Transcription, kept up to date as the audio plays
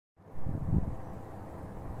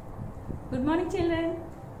Good morning children.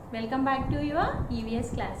 Welcome back to your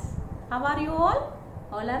EVS class. How are you all?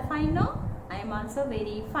 All are fine now? I am also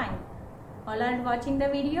very fine. All are watching the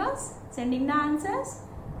videos? Sending the answers?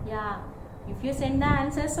 Yeah. If you send the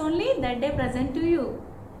answers only, that day present to you.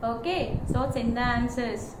 Okay. So send the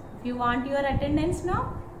answers. If you want your attendance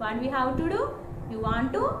now, what we have to do? You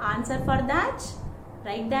want to answer for that.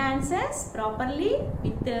 Write the answers properly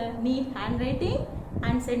with neat handwriting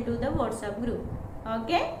and send to the WhatsApp group.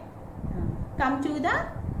 Okay. Come to the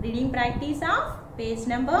reading practice of page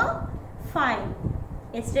number 5.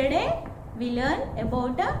 Yesterday we learned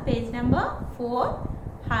about page number 4,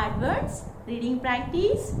 hard words, reading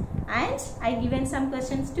practice, and I given some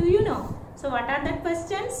questions to you now. So what are the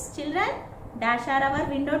questions, children? Dash are our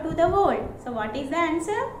window to the world. So what is the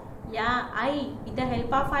answer? Yeah, eye. With the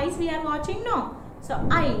help of eyes we are watching now. So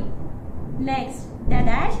eye. Next, the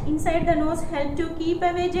dash inside the nose help to keep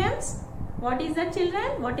away germs. What is that,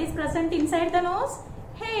 children? What is present inside the nose?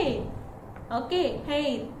 Hair. Okay,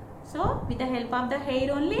 hair. So with the help of the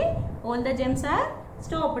hair only, all the germs are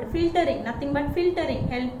stopped. Filtering, nothing but filtering.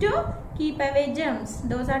 Help to keep away germs.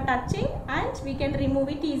 Those are touching and we can remove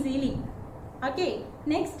it easily. Okay,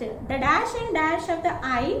 next, the dash and dash of the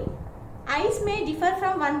eye. Eyes may differ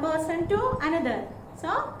from one person to another.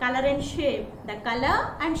 So, color and shape. The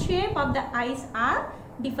color and shape of the eyes are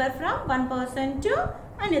differ from one person to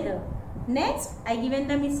another. Next, I given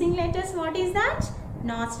the missing letters. What is that?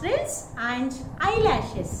 Nostrils and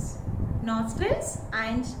eyelashes. Nostrils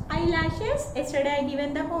and eyelashes. Yesterday I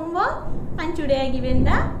given the homework and today I given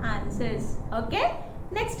the answers. Okay.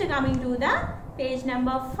 Next, coming to the page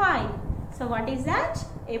number 5. So, what is that?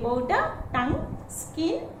 About the tongue,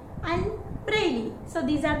 skin and braille. So,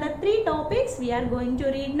 these are the 3 topics we are going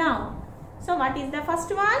to read now. So, what is the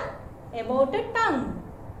first one? About the tongue.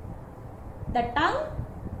 The tongue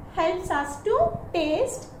helps us to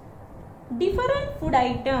taste different food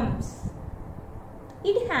items.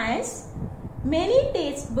 It has many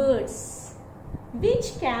taste buds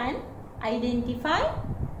which can identify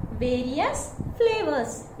various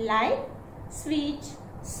flavors like sweet,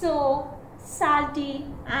 sour, salty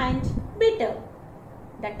and bitter.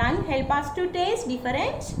 The tongue helps us to taste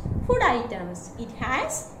different food items. It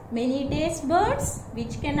has many taste buds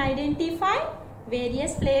which can identify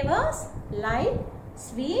various flavors like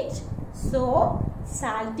sweet, sour,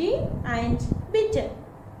 salty and bitter.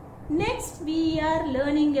 Next, we are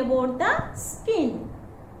learning about the skin.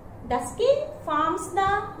 The skin forms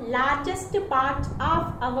the largest part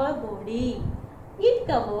of our body. It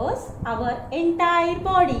covers our entire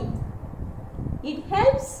body. It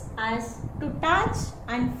helps us to touch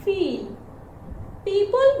and feel.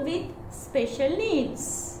 People with special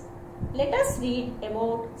needs. Let us read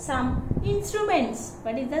about some instruments.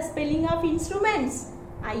 What is the spelling of instruments?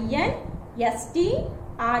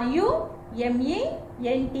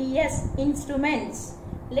 I-N-S-T-R-U-M-E-N-T-S. Instruments.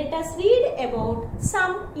 Let us read about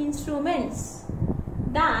some instruments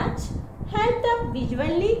that help the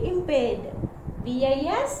visually impaired.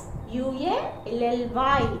 V-I-S-U-A-L-L-Y.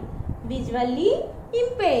 Visually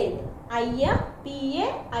impaired. I-M-P-A-I-R-E-D.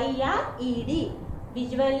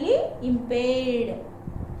 Visually impaired.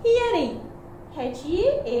 Hearing.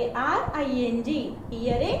 H-E-A-R-I-N-G.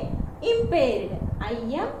 Hearing impaired.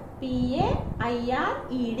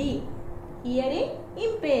 I-M-P-A-I-R-E-D. Hearing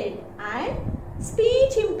impaired. And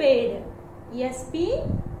speech impaired.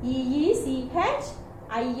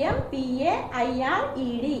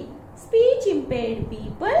 S-P-E-E-C-H-I-M-P-A-I-R-E-D. Speech impaired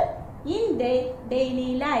people in their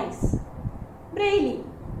daily lives. Braille.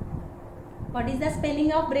 What is the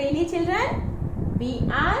spelling of Braille, children?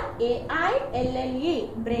 B-R-A-I-L-L-E.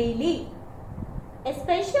 Braille. A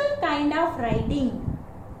special kind of writing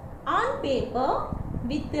on paper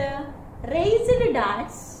with raised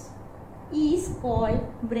dots is called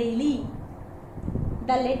Braille.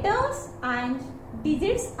 The letters and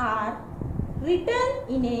digits are written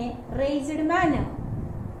in a raised manner,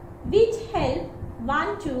 which help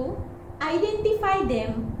one to identify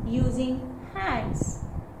them using hands.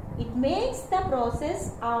 It makes the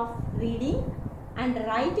process of reading and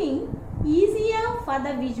writing easier for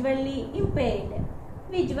the visually impaired.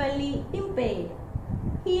 Visually impaired.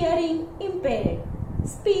 Hearing impaired.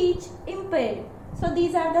 Speech impaired. So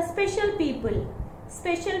these are the special people.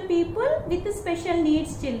 Special people with special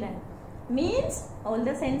needs, children. Means all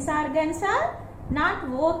the sense organs are not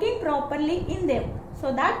working properly in them.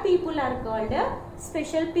 So that people are called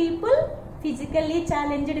special people, physically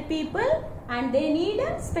challenged people, and they need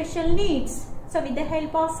special needs. So with the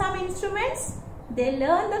help of some instruments, they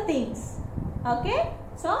learn the things. Okay.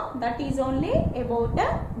 So that is only about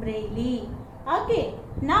the Braille. Okay.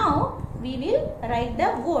 Now we will write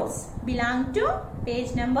the words belong to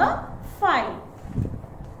page number 5.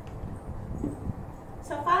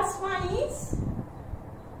 So first word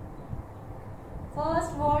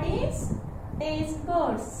is taste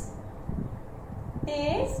buds.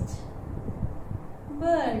 Taste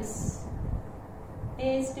buds.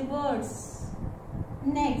 Taste buds.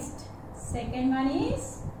 Next, second one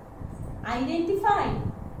is identify.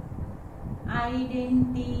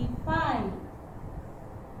 Identify.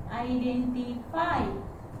 Identify.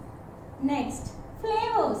 Next,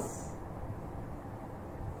 flavors.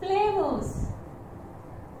 Flavors.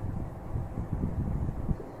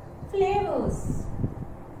 Flavors.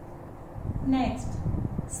 Next,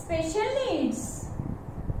 special needs.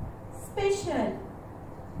 Special.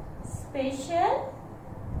 Special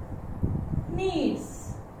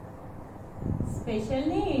needs. Special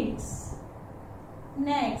needs.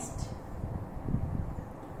 Next,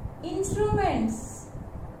 instruments.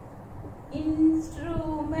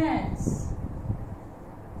 Instruments.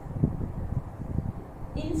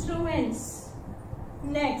 Instruments.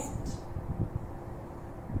 Next,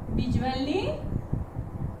 visually.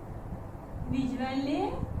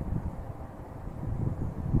 Visually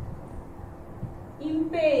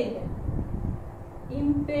impaired.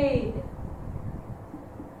 Impaired.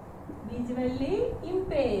 Visually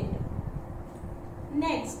impaired.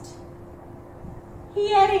 Next,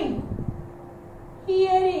 hearing.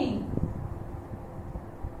 Hearing.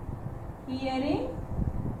 Hearing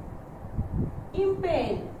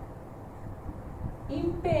impaired.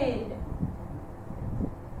 Impaired.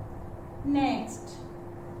 Next,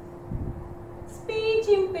 speech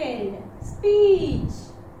impaired. Speech.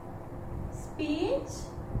 Speech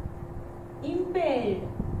impaired.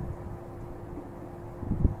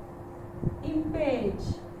 Impaired.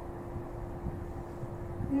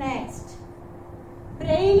 Next,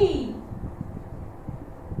 braille.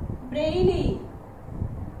 Braille.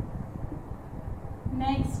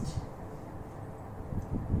 Next,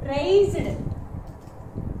 raised.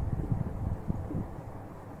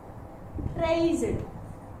 Raised.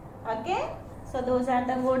 Okay. So those are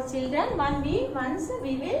the words, children. Once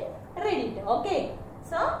we will read it. Okay.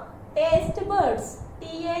 So taste buds.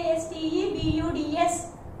 TASTEBUDS.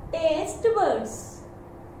 Taste buds.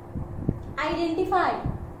 Identify.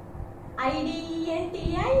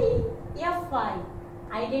 IDENTIFY.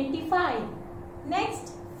 Identify.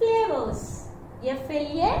 Next, flavors.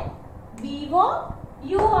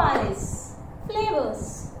 FLAVOURS.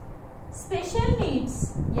 Flavors. Special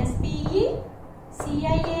needs.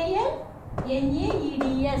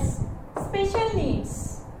 SPECIALNEEDS. Special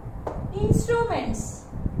needs. Instruments.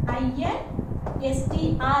 INSTRUMENTS.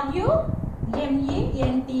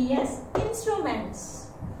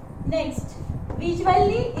 Instruments. Next,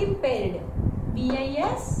 visually impaired.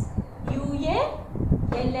 VISUALLY.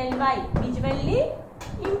 Visually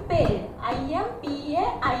impaired.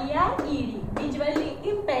 IMPAIRED. Visually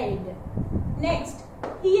impaired. Next,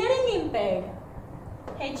 hearing impaired.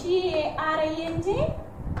 HEARING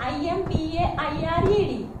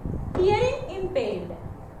IMPAIRED. Hearing impaired.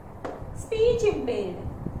 Speech impaired.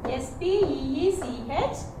 SPEECH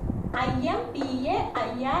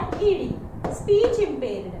IMPAIRED. Speech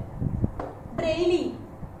impaired. Braille.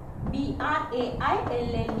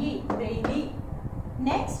 BRAILLE. Braille.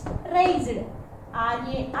 Next, raised.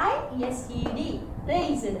 RAISED.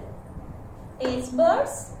 Raised. Taste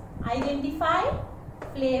buds. Identify.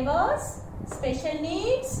 Flavors. Special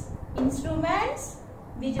needs. Instruments.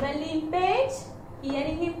 Visually impaired.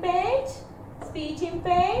 Hearing impaired. Speech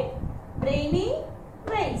impaired. Braille.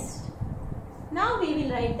 Raised. Now we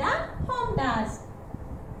will write the home task.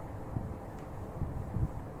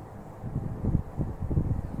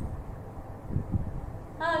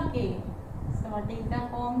 Okay. So what is the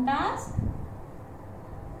home task?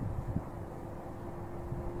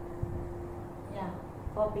 Yeah,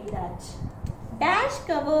 copy that. Dash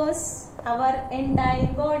covers our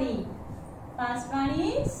entire body. First one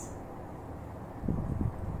is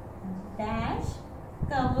dash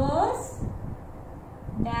covers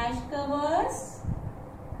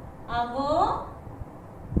our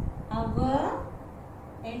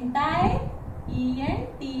entire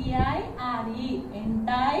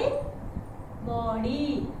entire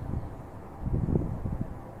body.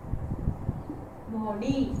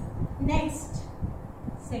 Next,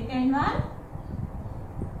 second one,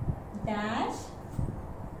 dash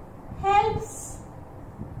helps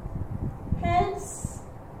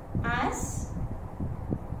us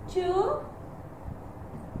to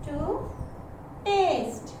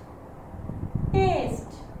taste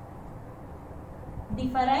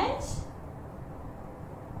different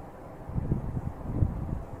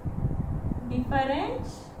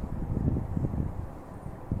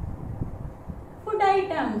food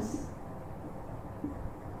items.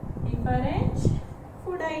 different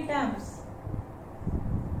food items.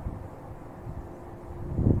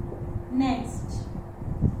 Next,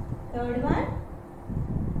 third one,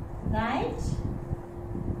 write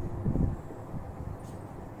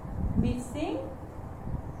missing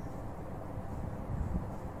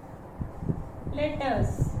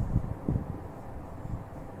letters.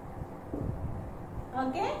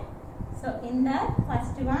 Okay, so in the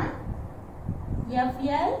first one,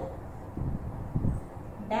 FL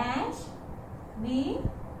dash V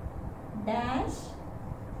dash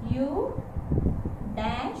U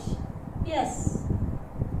dash S.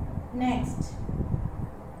 Next,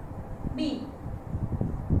 B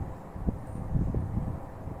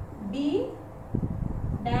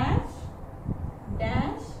dash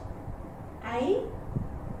dash I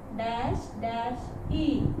dash dash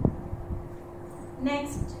E.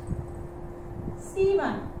 Next,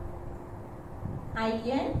 C1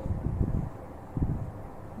 IN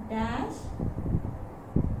dash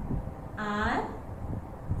R,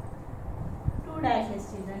 two dashes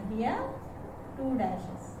children here, two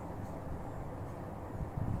dashes,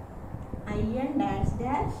 IN dash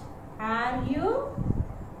dash RU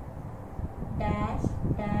dash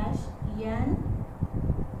dash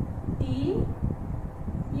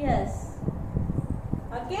NTS.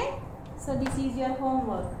 Okay, so this is your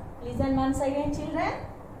homework. Listen once again children.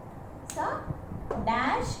 So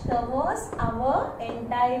dash covers our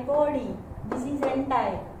entire body. This is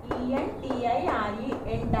entire, ENTIRE,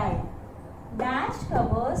 entire. Dash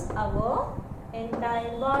covers our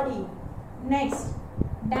entire body. Next,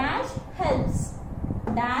 dash helps.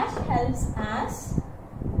 Dash helps us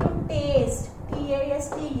to taste,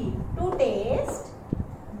 TASTE, to taste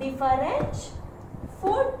different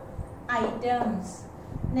food items.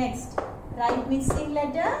 Next, write missing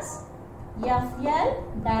letters. FL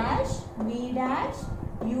dash V dash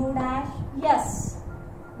U dash S.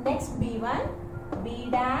 Next, B1 B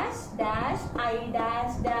dash dash I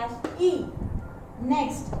dash dash E.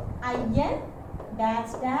 Next, IN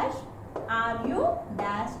dash dash RU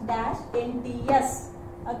dash dash NTS.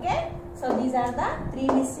 Okay, so these are the three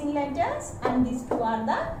missing letters and these two are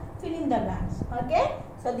the fill in the blanks. Okay,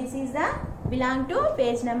 so this is the belong to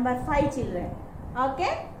page number 5 children.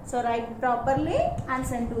 Okay, so write properly and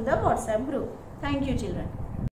send to the WhatsApp group. Thank you children.